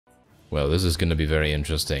Well, this is going to be very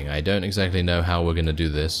interesting. I don't exactly know how we're going to do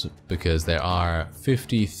this, because there are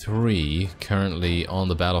 53 currently on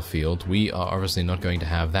the battlefield. We are obviously not going to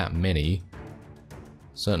have that many.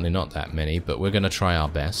 Certainly not that many, but we're going to try our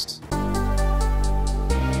best.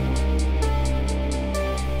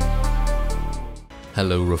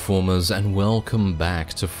 Hello Reformers, and welcome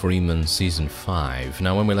back to Freeman Season 5.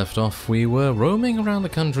 Now, when we left off, we were roaming around the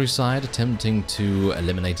countryside, attempting to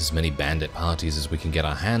eliminate as many bandit parties as we can get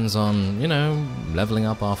our hands on, you know, leveling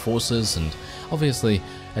up our forces, and obviously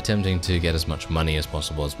attempting to get as much money as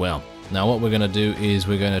possible as well. Now, what we're going to do is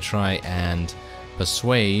we're going to try and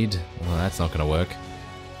persuade... well, that's not going to work.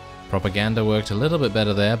 Propaganda worked a little bit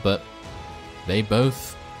better there, but they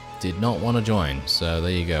both did not want to join, so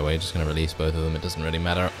there you go. We're just going to release both of them. It doesn't really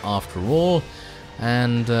matter after all.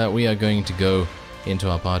 And we are going to go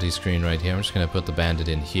into our party screen right here. I'm just going to put the bandit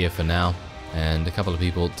in here for now, and a couple of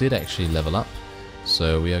people did actually level up,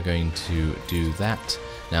 so we are going to do that.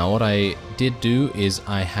 Now, what I did do is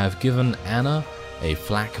I have given Anna a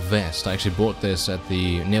flak vest. I actually bought this at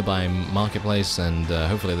the nearby marketplace, and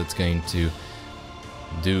hopefully that's going to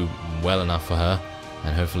do well enough for her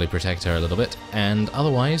and hopefully protect her a little bit. And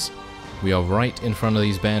otherwise, we are right in front of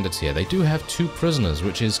these bandits here. They do have 2 prisoners,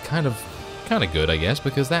 which is kind of good, I guess,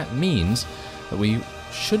 because that means that we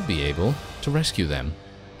should be able to rescue them,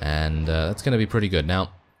 and that's going to be pretty good. Now,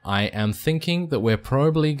 I am thinking that we're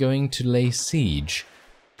probably going to lay siege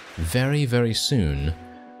very, very soon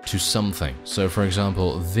to something. So, for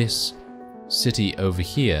example, this city over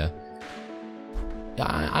here,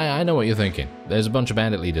 I know what you're thinking. There's a bunch of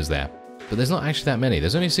bandit leaders there, but there's not actually that many.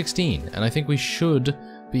 There's only 16, and I think we should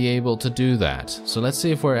be able to do that. So let's see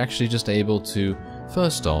if we're actually just able to,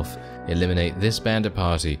 first off, eliminate this bandit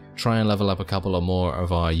party, try and level up a couple of more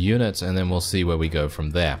of our units, and then we'll see where we go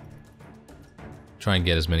from there. Try and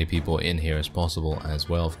get as many people in here as possible as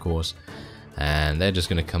well, of course. And they're just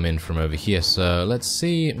going to come in from over here, so let's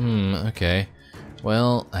see. Okay.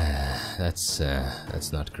 Well, that's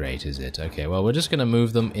not great, is it? Okay, well, we're just going to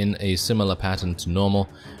move them in a similar pattern to normal.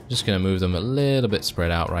 Just going to move them a little bit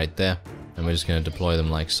spread out right there, and we're just going to deploy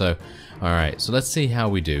them like so. Alright, so let's see how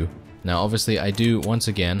we do. Now, obviously, I do, once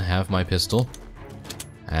again, have my pistol.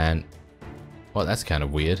 And, well, that's kind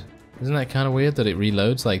of weird. Isn't that kind of weird that it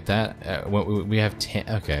reloads like that? We have 10...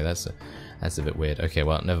 okay, that's a bit weird. Okay,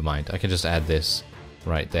 well, never mind. I can just add this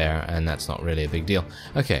right there, and that's not really a big deal.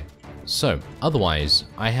 Okay. So, otherwise,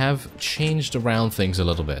 I have changed around things a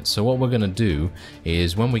little bit. So what we're going to do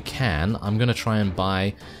is, when we can, I'm going to try and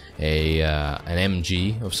buy an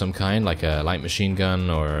MG of some kind, like a light machine gun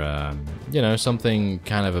or, you know, something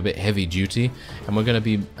kind of a bit heavy duty. And we're going to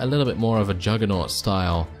be a little bit more of a Juggernaut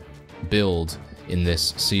style build in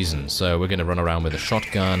this season. So we're going to run around with a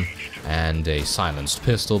shotgun and a silenced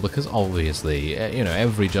pistol, because obviously, you know,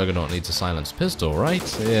 every Juggernaut needs a silenced pistol,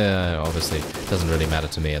 right? Yeah, obviously, it doesn't really matter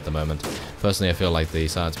to me at the moment. Personally, I feel like the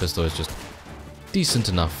silenced pistol is just decent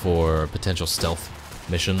enough for potential stealth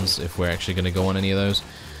missions, if we're actually going to go on any of those.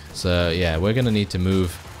 So, yeah, we're going to need to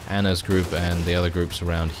move Anna's group and the other groups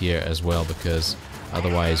around here as well, because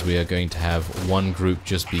otherwise we are going to have one group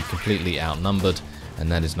just be completely outnumbered,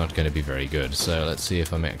 and that is not going to be very good. So let's see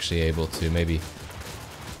if I'm actually able to maybe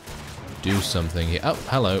do something here. Oh,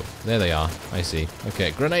 hello. There they are. I see.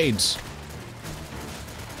 Okay, grenades!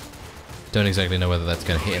 Don't exactly know whether that's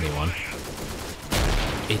going to hit anyone.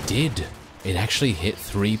 It did! It actually hit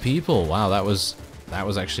 3 people. Wow, that was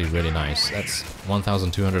actually really nice. That's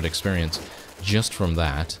 1,200 experience just from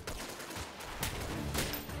that.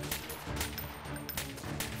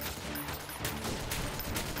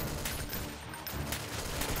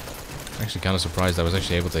 Actually kind of surprised I was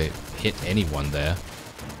actually able to hit anyone there.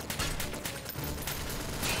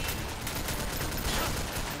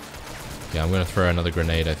 Yeah, I'm going to throw another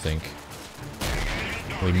grenade, I think.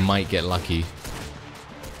 We might get lucky.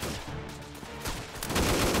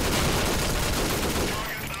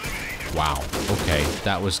 Wow. Okay,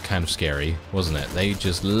 that was kind of scary, wasn't it? They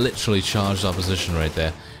just literally charged our position right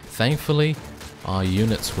there. Thankfully, our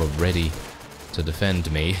units were ready to defend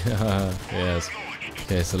me. Yes.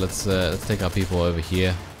 Okay, so let's take our people over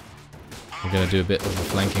here. We're going to do a bit of a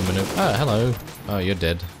flanking maneuver. Oh, hello. Oh, you're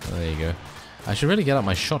dead. Oh, there you go. I should really get out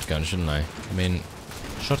my shotgun, shouldn't I? I mean,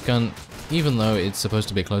 shotgun, even though it's supposed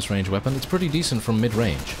to be a close-range weapon, it's pretty decent from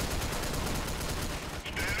mid-range.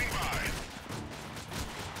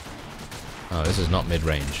 Oh, this is not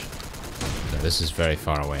mid-range. No, this is very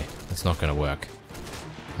far away. That's not going to work.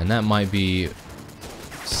 And that might be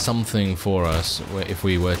something for us, where if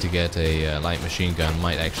we were to get a light machine gun,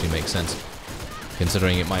 might actually make sense.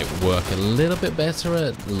 Considering it might work a little bit better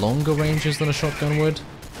at longer ranges than a shotgun would.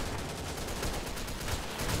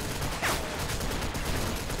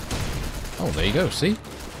 Oh, there you go, see?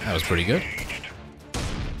 That was pretty good.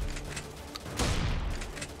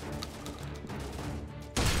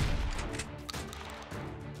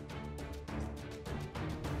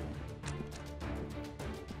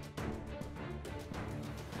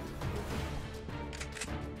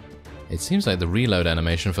 It seems like the reload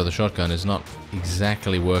animation for the shotgun is not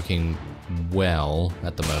exactly working well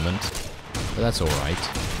at the moment, but that's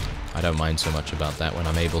alright. I don't mind so much about that when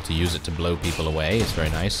I'm able to use it to blow people away. It's very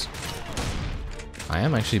nice. I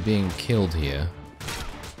am actually being killed here.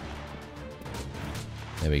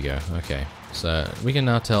 There we go, okay. So we can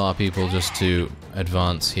now tell our people just to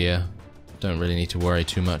advance here. Don't really need to worry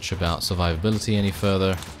too much about survivability any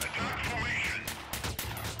further.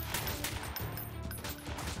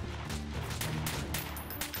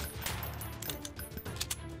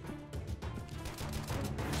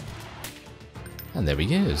 And there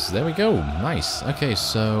he is. There we go. Nice. Okay,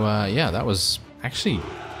 so yeah, that was actually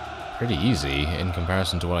pretty easy in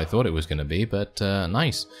comparison to what I thought it was going to be, but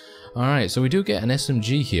nice. Alright, so we do get an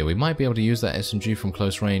SMG here. We might be able to use that SMG from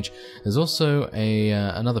close range. There's also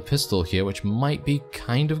another pistol here, which might be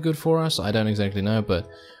kind of good for us. I don't exactly know, but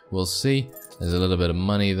we'll see. There's a little bit of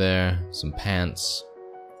money there, some pants.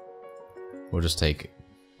 We'll just take,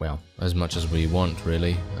 well, as much as we want,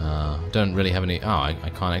 really. Don't really have any... Oh, I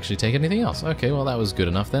can't actually take anything else. Okay, well, that was good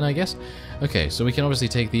enough then, I guess. Okay, so we can obviously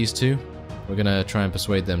take these two. We're going to try and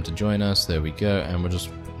persuade them to join us. There we go. And we'll just,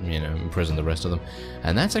 you know, imprison the rest of them.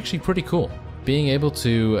 And that's actually pretty cool. Being able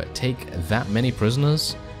to take that many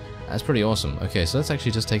prisoners, that's pretty awesome. Okay, so let's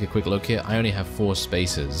actually just take a quick look here. I only have 4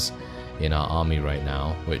 spaces in our army right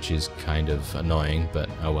now, which is kind of annoying, but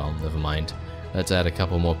oh well, never mind. Let's add a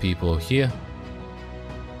couple more people here.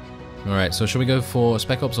 Alright, so should we go for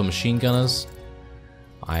Spec Ops or Machine Gunners?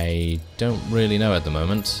 I don't really know at the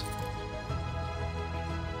moment.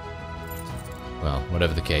 Well,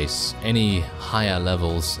 whatever the case, any higher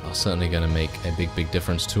levels are certainly going to make a big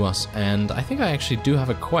difference to us. And I think I actually do have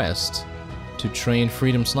a quest to train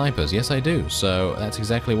Freedom Snipers. Yes, I do. So that's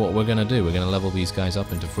exactly what we're going to do. We're going to level these guys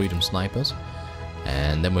up into Freedom Snipers.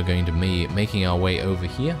 And then we're going to be making our way over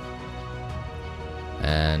here.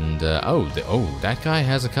 And, oh, that guy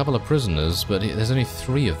has a couple of prisoners, but there's only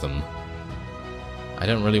 3 of them. I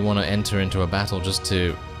don't really want to enter into a battle just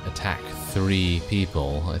to attack 3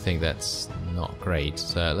 people. I think that's not great.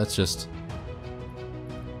 So let's just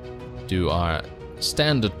do our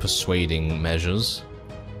standard persuading measures.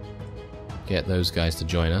 Get those guys to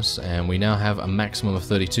join us. And we now have a maximum of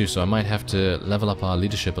 32, so I might have to level up our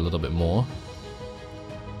leadership a little bit more.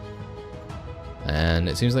 And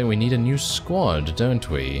it seems like we need a new squad, don't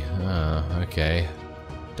we? Okay.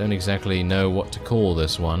 Don't exactly know what to call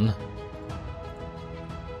this one.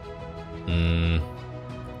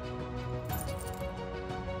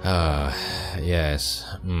 Yes.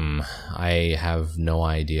 I have no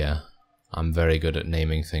idea. I'm very good at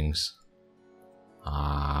naming things. You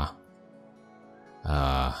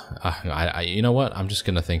know what? I'm just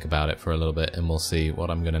gonna think about it for a little bit and we'll see what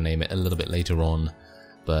I'm gonna name it a little bit later on.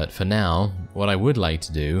 But for now, what I would like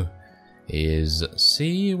to do is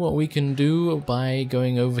see what we can do by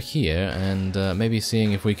going over here and maybe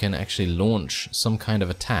seeing if we can actually launch some kind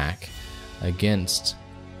of attack against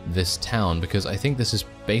this town, because I think this is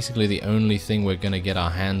basically the only thing we're going to get our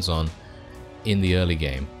hands on in the early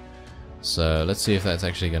game. So let's see if that's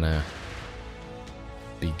actually going to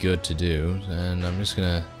be good to do. And I'm just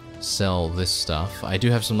going to sell this stuff. I do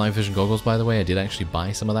have some night vision goggles, by the way. I did actually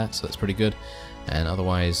buy some of that, so that's pretty good. And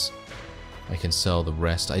otherwise, I can sell the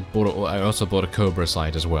rest. I also bought a Cobra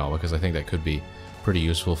sight as well, because I think that could be pretty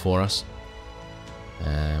useful for us.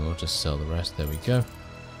 And we'll just sell the rest. There we go.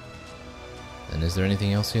 And is there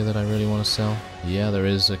anything else here that I really want to sell? Yeah, there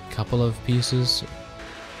is a couple of pieces.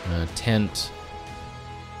 Tent.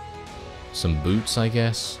 Some boots, I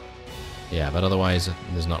guess. Yeah, but otherwise,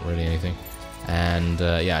 there's not really anything. And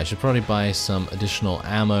yeah, I should probably buy some additional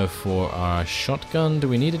ammo for our shotgun. Do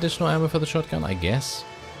we need additional ammo for the shotgun? I guess.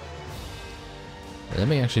 Let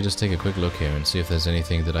me actually just take a quick look here and see if there's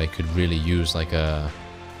anything that I could really use, like a...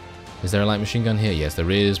 Is there a light machine gun here? Yes, there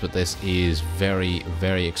is, but this is very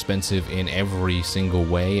expensive in every single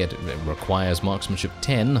way. It requires marksmanship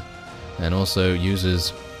 10, and also uses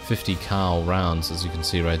 50 cal rounds, as you can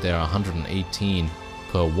see right there, 118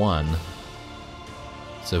 per one.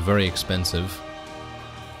 So very expensive.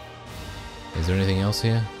 Is there anything else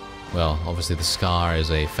here? Well, obviously the Scar is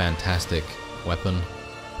a fantastic weapon.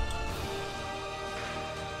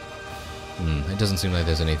 It doesn't seem like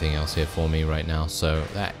there's anything else here for me right now, so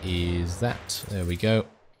that is that. There we go.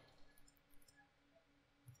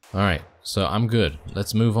 Alright, so I'm good.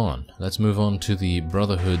 Let's move on. Let's move on to the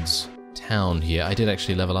Brotherhood's town here. I did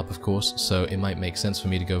actually level up, of course, so it might make sense for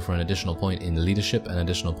me to go for an additional point in leadership, an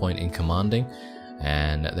additional point in commanding,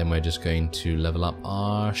 and then we're just going to level up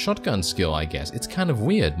our shotgun skill, I guess. It's kind of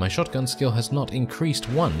weird. My shotgun skill has not increased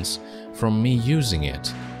once from me using it.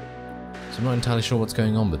 So I'm not entirely sure what's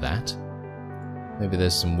going on with that. Maybe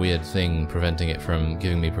there's some weird thing preventing it from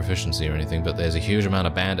giving me proficiency or anything, but there's a huge amount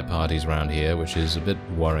of bandit parties around here, which is a bit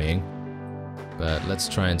worrying. But let's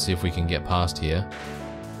try and see if we can get past here.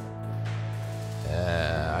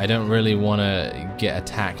 I don't really want to get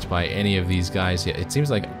attacked by any of these guys here. It seems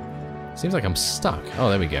like I'm stuck. Oh,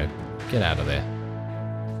 there we go. Get out of there.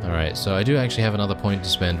 Alright, so I do actually have another point to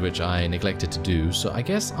spend, which I neglected to do, so I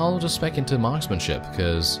guess I'll just spec into marksmanship,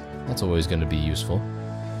 because that's always going to be useful.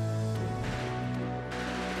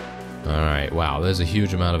 Alright, wow, there's a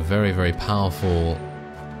huge amount of very, very powerful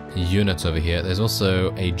units over here. There's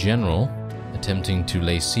also a general attempting to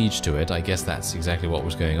lay siege to it. I guess that's exactly what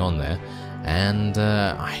was going on there. And,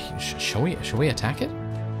 shall we attack it?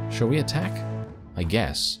 Shall we attack? I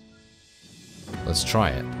guess. Let's try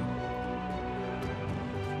it.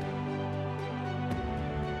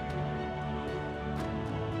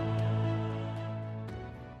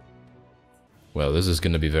 Well, this is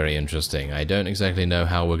going to be very interesting. I don't exactly know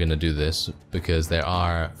how we're going to do this, because there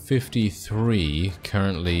are 53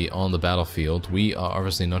 currently on the battlefield. We are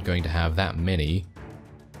obviously not going to have that many.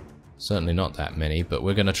 Certainly not that many, but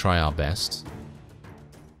we're going to try our best.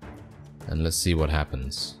 And let's see what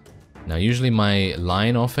happens. Now, usually my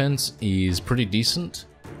line offense is pretty decent,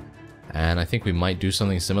 and I think we might do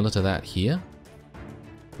something similar to that here.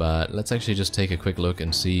 But let's actually just take a quick look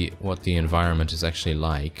and see what the environment is actually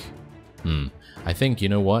like. I think, you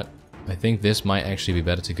know what? I think this might actually be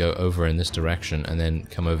better to go over in this direction and then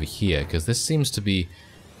come over here, because this seems to be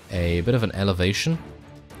a bit of an elevation.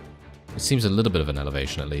 It seems a little bit of an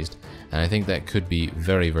elevation, at least, and I think that could be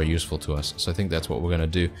very, very useful to us. So I think that's what we're going to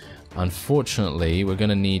do. Unfortunately, we're going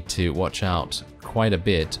to need to watch out quite a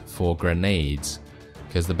bit for grenades,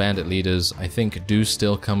 because the bandit leaders, I think, do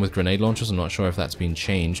still come with grenade launchers. I'm not sure if that's been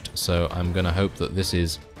changed, so I'm going to hope that this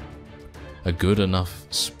is a good enough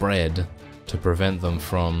spread to prevent them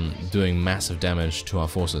from doing massive damage to our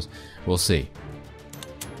forces. We'll see.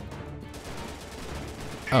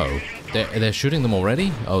 Oh, they're shooting them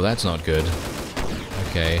already? Oh, that's not good.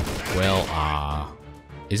 Okay, well,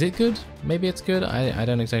 is it good? Maybe it's good? I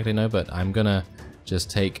don't exactly know, but I'm gonna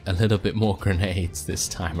just take a little bit more grenades this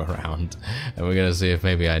time around, and we're gonna see if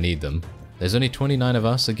maybe I need them. There's only 29 of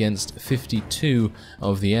us against 52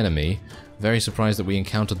 of the enemy. Very surprised that we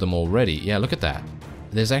encountered them already. Yeah, look at that.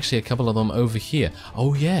 There's actually a couple of them over here.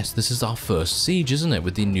 Oh yes, this is our first siege, isn't it?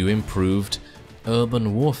 With the new improved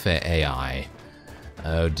urban warfare AI.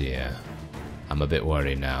 Oh dear. I'm a bit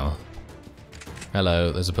worried now.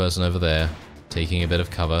 Hello, there's a person over there, taking a bit of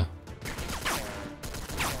cover.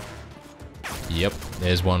 Yep,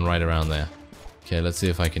 there's one right around there. Okay, let's see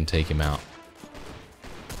if I can take him out.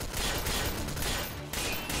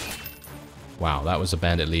 Wow, that was a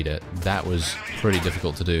bandit leader. That was pretty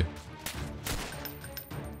difficult to do.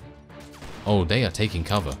 Oh, they are taking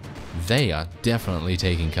cover. They are definitely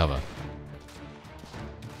taking cover.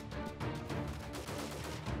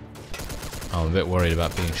 Oh, I'm a bit worried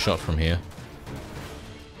about being shot from here.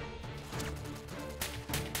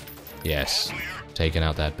 Yes, taking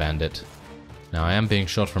out that bandit. Now, I am being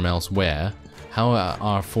shot from elsewhere. How are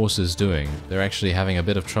our forces doing? They're actually having a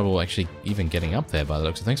bit of trouble actually even getting up there by the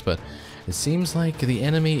looks of things, but it seems like the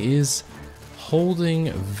enemy is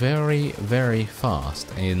holding very, very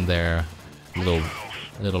fast in their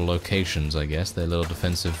little locations, I guess, their little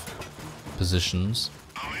defensive positions.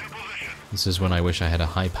 This is when I wish I had a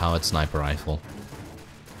high-powered sniper rifle.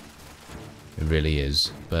 It really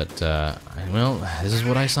is. But, well, this is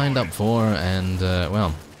what I signed up for, and,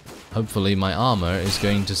 well, hopefully my armor is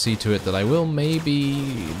going to see to it that I will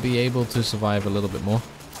maybe be able to survive a little bit more.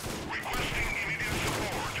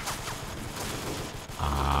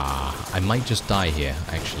 I might just die here,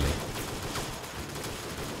 actually.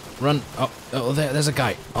 Run! Oh, there's a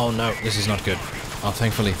guy. Oh no, this is not good. Oh,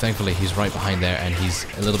 thankfully, he's right behind there, and he's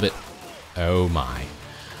a little bit... Oh my.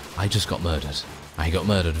 I just got murdered. I got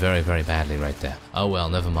murdered very, very badly right there. Oh well,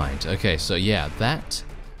 never mind. Okay, so yeah, that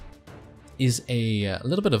is a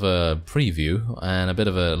little bit of a preview and a bit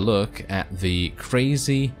of a look at the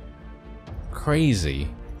crazy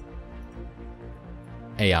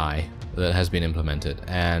AI that has been implemented,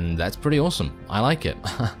 and that's pretty awesome. I like it.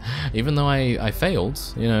 Even though I failed,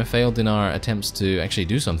 failed in our attempts to actually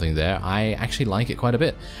do something there, I actually like it quite a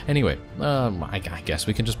bit. Anyway, I guess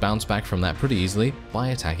we can just bounce back from that pretty easily by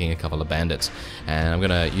attacking a couple of bandits. And I'm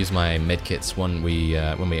gonna use my medkits when we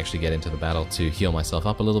actually get into the battle to heal myself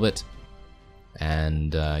up a little bit.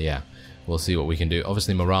 And yeah, we'll see what we can do.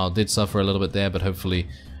 Obviously morale did suffer a little bit there, but hopefully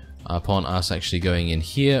upon us actually going in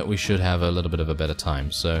here, we should have a little bit of a better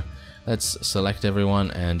time. So let's select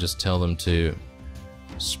everyone and just tell them to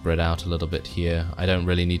spread out a little bit here. I don't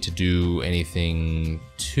really need to do anything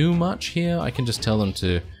too much here. I can just tell them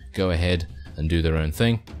to go ahead and do their own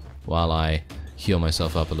thing while I heal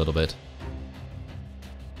myself up a little bit.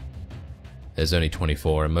 There's only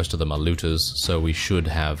 24 and most of them are looters, so we should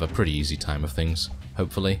have a pretty easy time of things,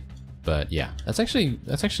 hopefully. But yeah, that's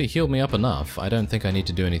actually healed me up enough. I don't think I need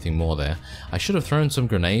to do anything more there. I should have thrown some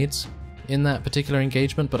grenades in that particular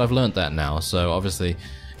engagement, but I've learned that now, so obviously,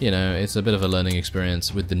 you know, it's a bit of a learning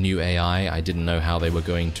experience with the new AI. I didn't know how they were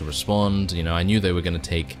going to respond. You know, I knew they were going to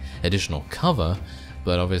take additional cover,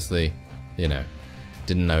 but obviously, you know,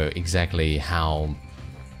 didn't know exactly how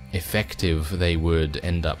effective they would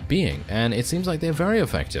end up being, and it seems like they're very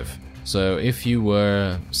effective. So if you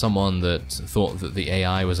were someone that thought that the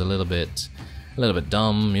AI was a little bit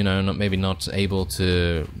dumb, you know, maybe not able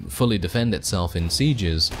to fully defend itself in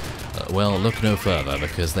sieges, well, look no further,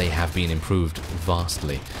 because they have been improved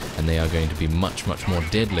vastly, and they are going to be much, much more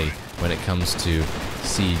deadly when it comes to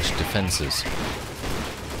siege defenses.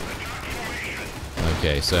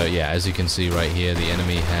 Okay, so yeah, as you can see right here, the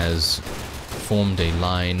enemy has formed a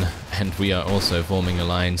line, and we are also forming a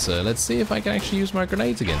line, so let's see if I can actually use my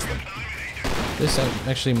grenades against them. This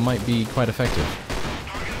actually might be quite effective.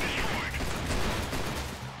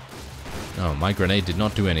 Oh, my grenade did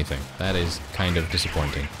not do anything. That is kind of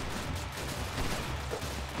disappointing.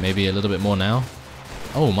 Maybe a little bit more now?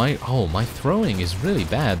 Oh, my throwing is really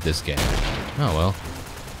bad this game. Oh well.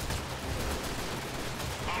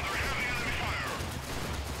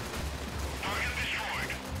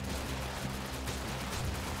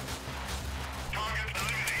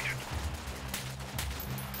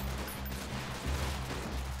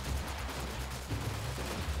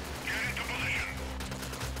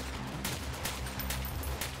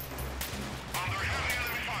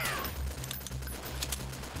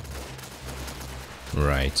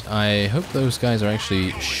 Right, I hope those guys are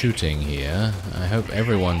actually shooting here. I hope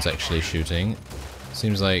everyone's actually shooting.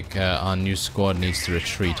 Seems like our new squad needs to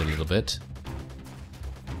retreat a little bit.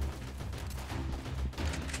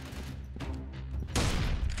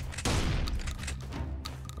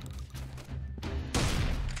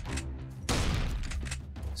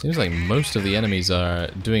 Seems like most of the enemies are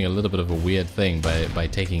doing a little bit of a weird thing by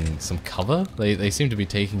taking some cover. They seem to be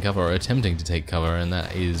taking cover or attempting to take cover, and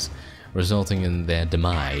that is resulting in their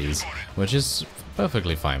demise, which is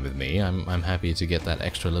perfectly fine with me. I'm happy to get that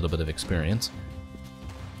extra little bit of experience.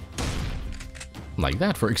 Like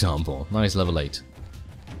that, for example. Nice level 8.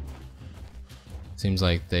 Seems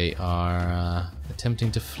like they are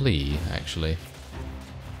attempting to flee, actually.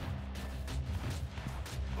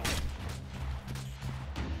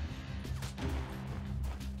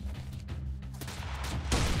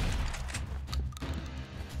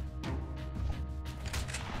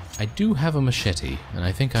 I do have a machete, and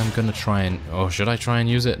I think I'm gonna try and... Oh, should I try and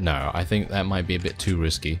use it? No, I think that might be a bit too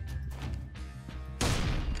risky.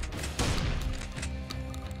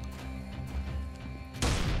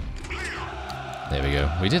 There we go.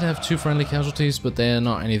 We did have 2 friendly casualties, but they're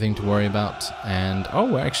not anything to worry about. And,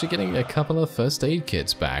 oh, we're actually getting a couple of first aid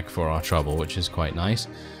kits back for our trouble, which is quite nice.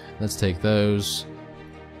 Let's take those.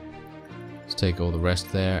 Let's take all the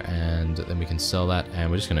rest there, and then we can sell that,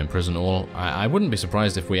 and we're just going to imprison all. I wouldn't be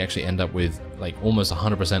surprised if we actually end up with like almost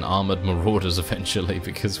 100% armored marauders eventually,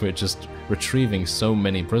 because we're just retrieving so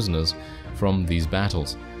many prisoners from these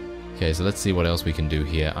battles. Okay, so let's see what else we can do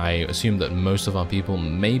here. I assume that most of our people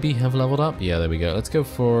maybe have leveled up. Yeah, there we go. Let's go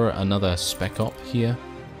for another spec op here.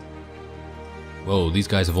 Whoa, these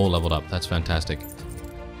guys have all leveled up. That's fantastic.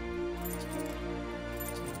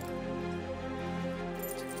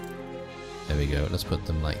 There we go, let's put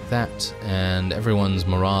them like that, and everyone's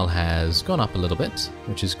morale has gone up a little bit,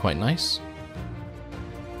 which is quite nice.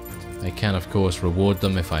 I can of course reward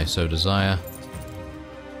them if I so desire.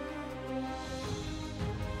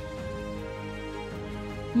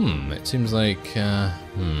 It seems like,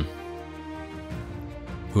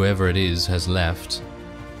 whoever it is has left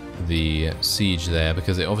the siege there,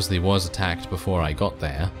 because it obviously was attacked before I got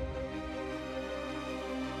there.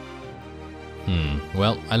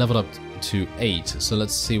 Well, I leveled up to 8, so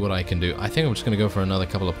let's see what I can do. I think I'm just going to go for another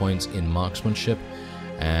couple of points in marksmanship,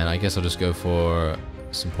 and I guess I'll just go for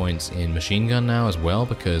some points in machine gun now as well,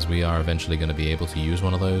 because we are eventually going to be able to use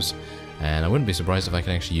one of those, and I wouldn't be surprised if I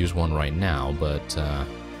can actually use one right now, but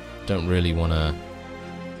don't really want to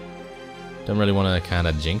Don't really want to kind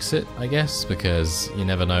of jinx it, I guess, because you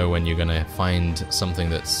never know when you're going to find something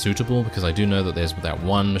that's suitable, because I do know that there's that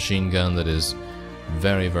one machine gun that is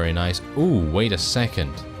very, very nice. Ooh, wait a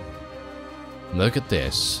second. Look at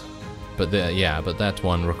this. But but that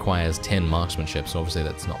one requires 10 marksmanship, so obviously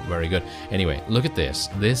that's not very good. Anyway, look at this.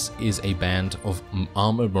 This is a band of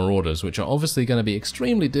armored marauders, which are obviously going to be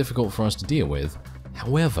extremely difficult for us to deal with.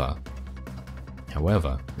 However,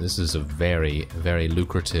 this is a very, very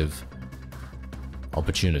lucrative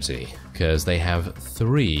opportunity, because they have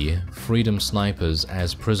 3 freedom snipers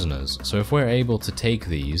as prisoners. So if we're able to take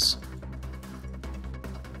these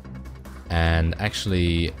and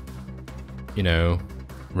actually, you know,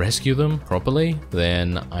 rescue them properly,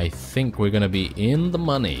 then I think we're going to be in the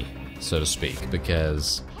money, so to speak,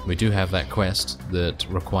 because we do have that quest that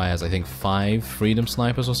requires, I think, 5 freedom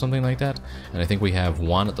snipers or something like that, and I think we have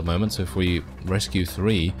 1 at the moment, so if we rescue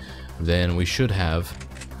 3, then we should have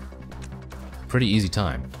a pretty easy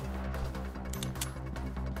time.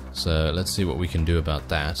 So let's see what we can do about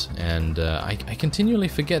that. And I continually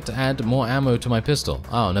forget to add more ammo to my pistol.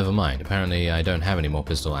 Oh, never mind. Apparently I don't have any more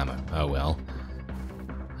pistol ammo. Oh well.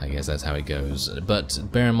 I guess that's how it goes. But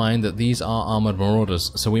bear in mind that these are armored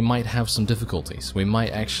marauders, so we might have some difficulties. We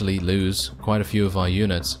might actually lose quite a few of our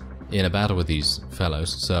units in a battle with these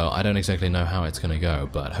fellows, so I don't exactly know how it's going to go,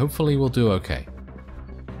 but hopefully we'll do okay.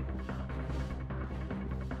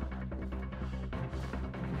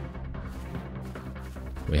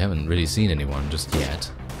 We haven't really seen anyone just yet.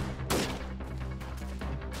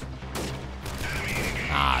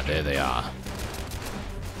 Ah, there they are.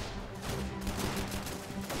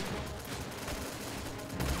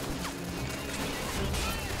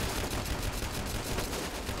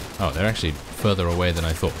 Oh, they're actually further away than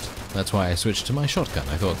I thought. That's why I switched to my shotgun.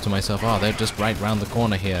 I thought to myself, oh, they're just right round the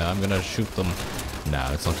corner here. I'm gonna shoot them. No,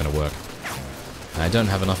 it's not gonna work. I don't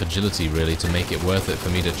have enough agility, really, to make it worth it for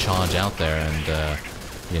me to charge out there and,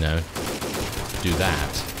 you know, do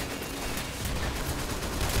that.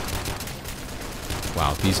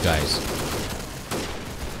 Wow, these guys.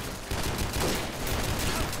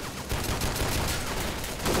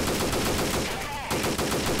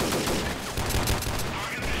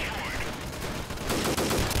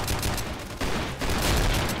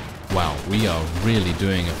 Wow, we are really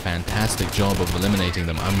doing a fantastic job of eliminating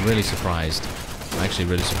them. I'm really surprised. I'm actually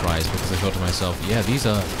really surprised, because I thought to myself, yeah, these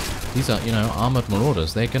are, you know, armored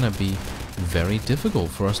marauders. They're going to be very difficult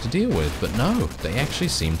for us to deal with. But no, they actually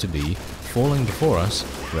seem to be falling before us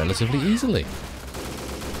relatively easily.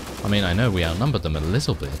 I mean, I know we outnumbered them a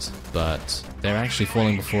little bit, but they're actually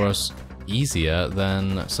falling before us easier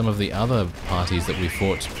than some of the other parties that we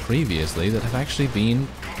fought previously that have actually been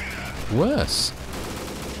worse.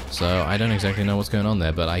 So I don't exactly know what's going on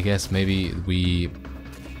there, but I guess maybe we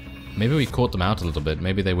caught them out a little bit.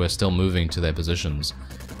 Maybe they were still moving to their positions.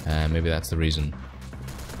 Maybe that's the reason.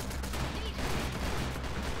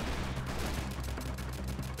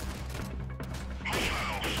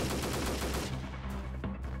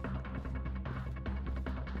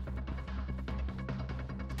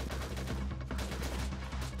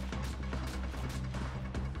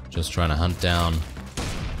 Just trying to hunt down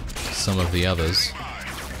some of the others.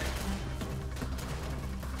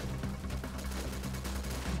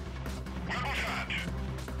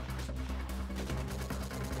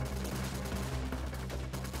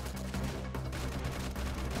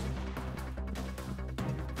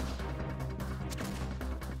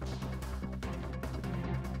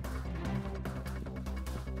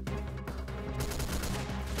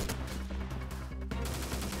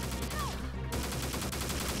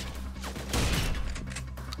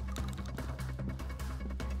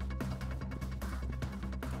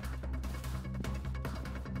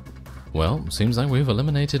 Well, seems like we've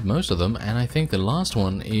eliminated most of them, and I think the last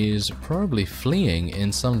one is probably fleeing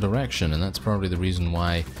in some direction, and that's probably the reason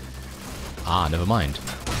why... Ah, never mind.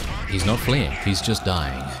 He's not fleeing, he's just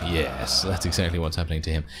dying. Yes, that's exactly what's happening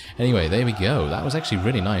to him. Anyway, there we go. That was actually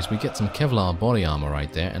really nice. We get some Kevlar body armor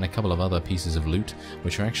right there, and a couple of other pieces of loot,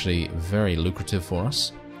 which are actually very lucrative for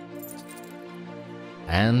us.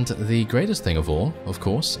 And the greatest thing of all, of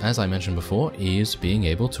course, as I mentioned before, is being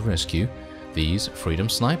able to rescue these freedom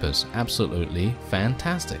snipers. Absolutely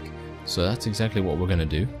fantastic. So that's exactly what we're going to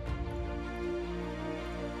do.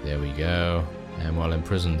 There we go. And we'll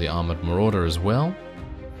imprison the armored marauder as well.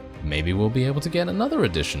 Maybe we'll be able to get another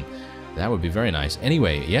addition. That would be very nice.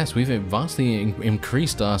 Anyway, yes, we've vastly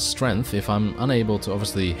increased our strength. If I'm unable to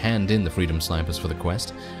obviously hand in the freedom snipers for the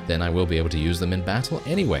quest, then I will be able to use them in battle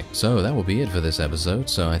anyway. So that will be it for this episode.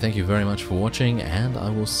 So I thank you very much for watching, and I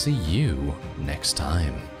will see you next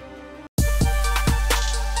time.